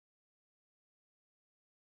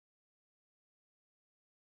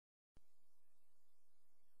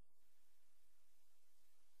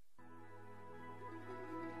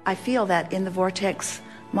I feel that in the vortex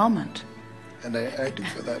moment. And I do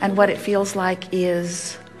feel that. And what it feels like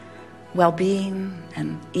is well-being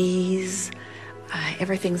and ease.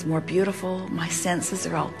 Everything's more beautiful. My senses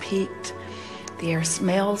are all peaked. The air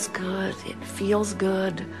smells good. It feels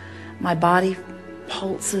good. My body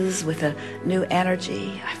pulses with a new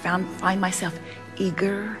energy. I find myself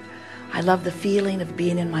eager. I love the feeling of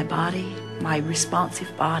being in my body, my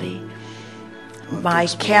responsive body. My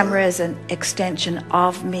camera is an extension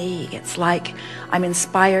of me. It's like I'm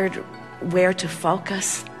inspired where to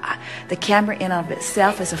focus. The camera in and of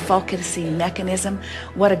itself is a focusing mechanism.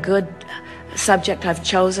 What a good subject I've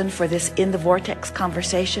chosen for this In the Vortex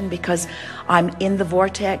conversation, because I'm in the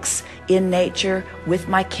vortex, in nature, with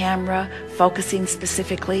my camera, focusing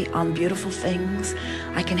specifically on beautiful things.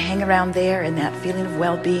 I can hang around there in that feeling of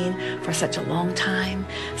well-being for such a long time.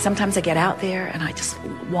 Sometimes I get out there and I just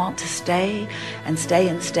want to stay and stay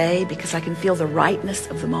and stay, because I can feel the rightness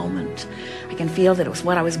of the moment. I can feel that it was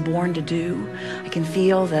what I was born to do. I can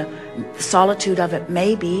feel the solitude of it.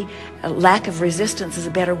 Maybe a lack of resistance is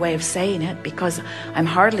a better way of saying it, because I'm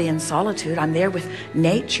hardly in solitude. I'm there with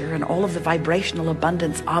nature and all of the vibrational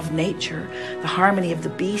abundance of nature, the harmony of the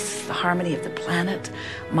beasts, the harmony of the planet,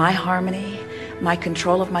 my harmony, my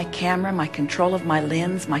control of my camera, my control of my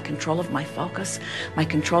lens, my control of my focus, my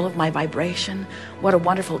control of my vibration. What a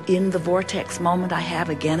wonderful in the vortex moment I have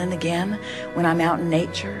again and again when I'm out in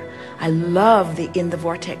nature. I love the in the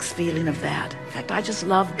vortex feeling of that. In fact, I just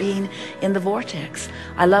love being in the vortex.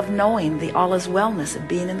 I love knowing the all is wellness of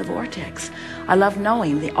being in the vortex. I love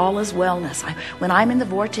knowing the all is wellness. When I'm in the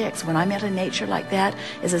vortex, when I'm out in nature like that,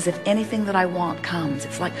 it's as if anything that I want comes.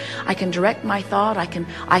 It's like I can direct my thought. I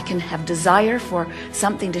can have desire for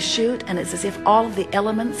something to shoot, and it's as if all of the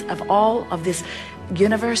elements of all of this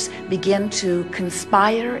universe begin to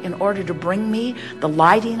conspire in order to bring me the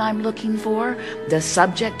lighting I'm looking for, the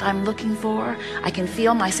subject I'm looking for. I can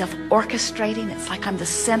feel myself orchestrating. It's like I'm the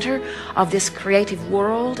center of this creative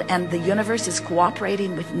world, and the universe is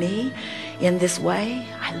cooperating with me in this way.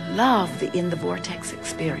 I love the in the vortex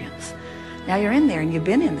experience. Now you're in there and you've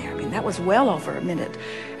been in there. I mean, that was well over a minute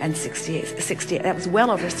and 68, that was well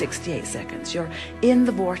over 68 seconds. You're in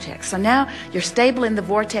the vortex. So now you're stable in the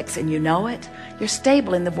vortex and you know it. You're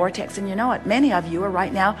stable in the vortex and you know it. Many of you are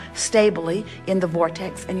right now stably in the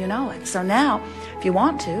vortex and you know it. So now, if you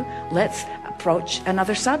want to, let's approach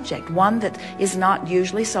another subject, one that is not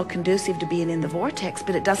usually so conducive to being in the vortex,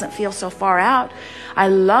 but it doesn't feel so far out. I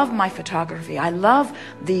love my photography. I love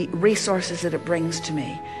the resources that it brings to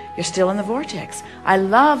me. You're still in the vortex. I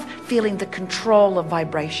love feeling the control of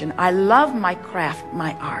vibration. I love my craft,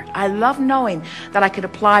 my art. I love knowing that I could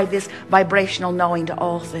apply this vibrational knowing to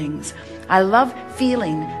all things. I love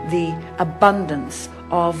feeling the abundance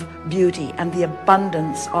of beauty and the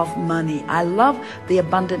abundance of money. I love the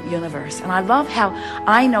abundant universe, and I love how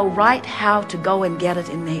I know right how to go and get it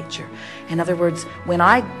in nature. In other words, when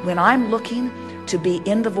I'm looking to be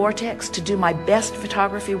in the vortex, to do my best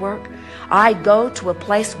photography work, I go to a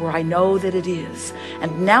place where I know that it is.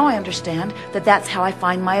 And now I understand that that's how I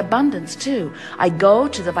find my abundance too. I go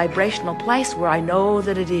to the vibrational place where I know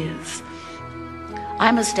that it is.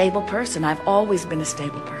 I'm a stable person. I've always been a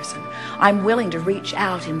stable person. I'm willing to reach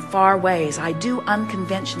out in far ways. I do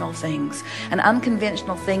unconventional things, and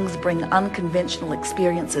unconventional things bring unconventional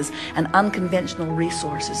experiences and unconventional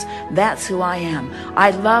resources. That's who I am. I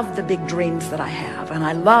love the big dreams that I have, and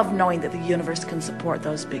I love knowing that the universe can support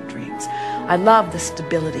those big dreams. I love the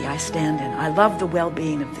stability I stand in. I love the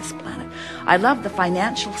well-being of this planet. I love the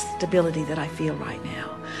financial stability that I feel right now.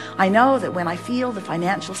 I know that when I feel the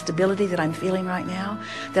financial stability that I'm feeling right now,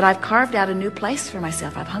 that I've carved out a new place for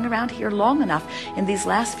myself. I've hung around here long enough in these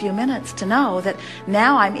last few minutes to know that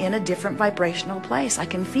now I'm in a different vibrational place. I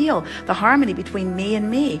can feel the harmony between me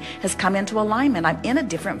and me has come into alignment. I'm in a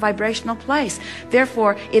different vibrational place.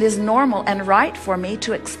 Therefore, it is normal and right for me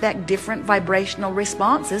to expect different vibrational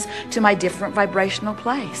responses to my different vibrational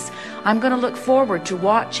place. I'm going to look forward to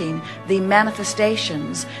watching the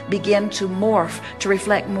manifestations begin to morph to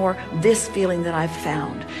reflect more this feeling that I've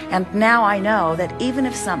found. And now I know that even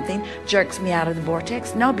if something jerks me out of the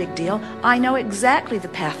vortex, no big deal. I know exactly the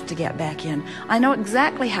path to get back in. I know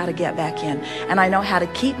exactly how to get back in. And I know how to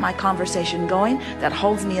keep my conversation going that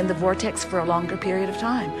holds me in the vortex for a longer period of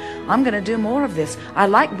time. I'm going to do more of this. I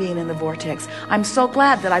like being in the vortex. I'm so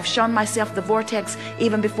glad that I've shown myself the vortex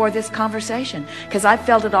even before this conversation, because I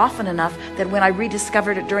felt it often enough that when I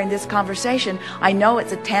rediscovered it during this conversation, I know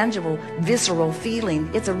it's a tangible, visceral feeling.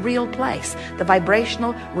 It's a real place. The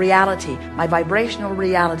vibrational reality, my vibrational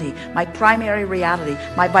reality, my primary reality.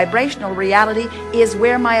 My vibrational reality is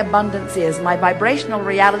where my abundance is. My vibrational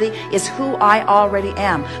reality is who I already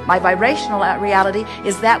am. My vibrational reality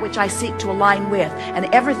is that which I seek to align with, and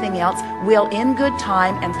everything else will in good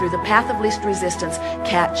time and through the path of least resistance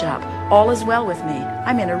catch up. All is well with me.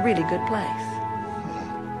 I'm in a really good place.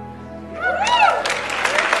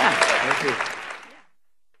 Thank you.